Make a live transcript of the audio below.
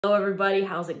Hello everybody,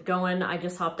 how's it going? I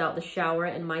just hopped out the shower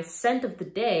and my scent of the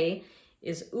day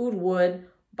is Oud Wood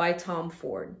by Tom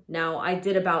Ford. Now I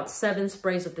did about 7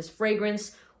 sprays of this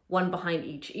fragrance, 1 behind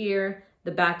each ear, the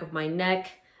back of my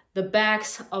neck, the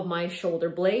backs of my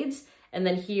shoulder blades, and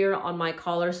then here on my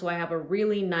collar, so I have a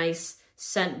really nice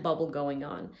scent bubble going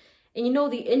on. And you know,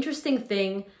 the interesting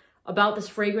thing about this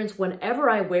fragrance, whenever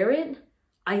I wear it,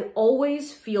 I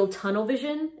always feel tunnel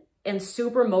vision and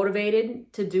super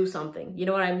motivated to do something. You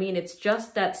know what I mean? It's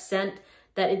just that scent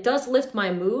that it does lift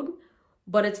my mood,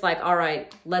 but it's like, all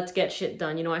right, let's get shit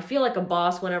done. You know, I feel like a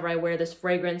boss whenever I wear this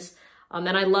fragrance, and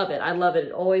I love it. I love it.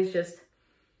 It always just,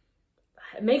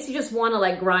 it makes you just want to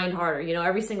like grind harder, you know,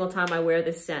 every single time I wear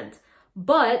this scent.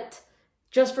 But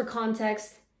just for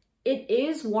context, it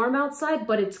is warm outside,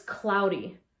 but it's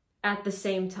cloudy at the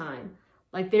same time.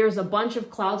 Like there's a bunch of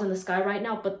clouds in the sky right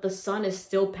now, but the sun is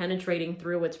still penetrating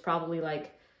through. It's probably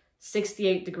like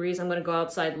 68 degrees. I'm gonna go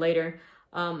outside later.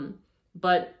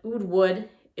 But Oud Wood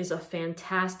is a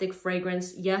fantastic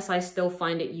fragrance. Yes, I still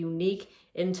find it unique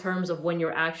in terms of when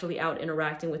you're actually out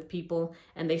interacting with people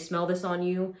and they smell this on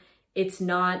you. It's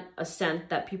not a scent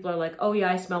that people are like, oh yeah,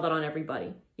 I smell that on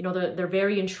everybody. You know, they're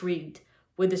very intrigued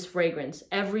with this fragrance.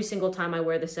 Every single time I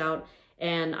wear this out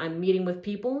and I'm meeting with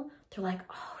people, they're like,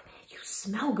 oh, you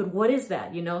smell good. What is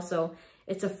that? You know, so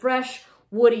it's a fresh,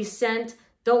 woody scent.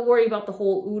 Don't worry about the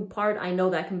whole oud part. I know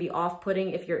that can be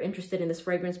off-putting if you're interested in this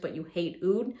fragrance, but you hate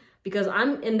oud, because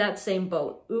I'm in that same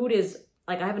boat. Oud is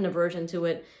like, I have an aversion to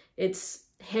it. It's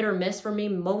hit or miss for me,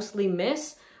 mostly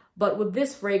miss. But with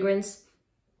this fragrance,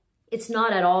 it's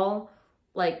not at all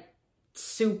like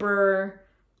super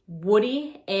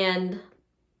woody and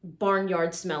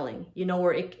barnyard smelling, you know,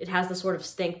 where it has the sort of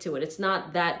stink to it. It's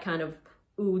not that kind of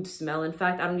oud smell. In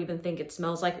fact, I don't even think it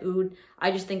smells like oud. I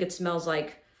just think it smells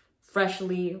like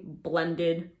freshly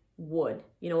blended wood.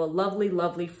 You know, a lovely,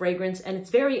 lovely fragrance. And it's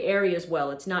very airy as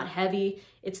well. It's not heavy,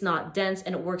 it's not dense,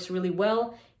 and it works really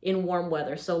well in warm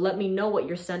weather. So let me know what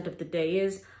your scent of the day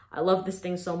is. I love this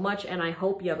thing so much, and I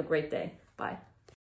hope you have a great day. Bye.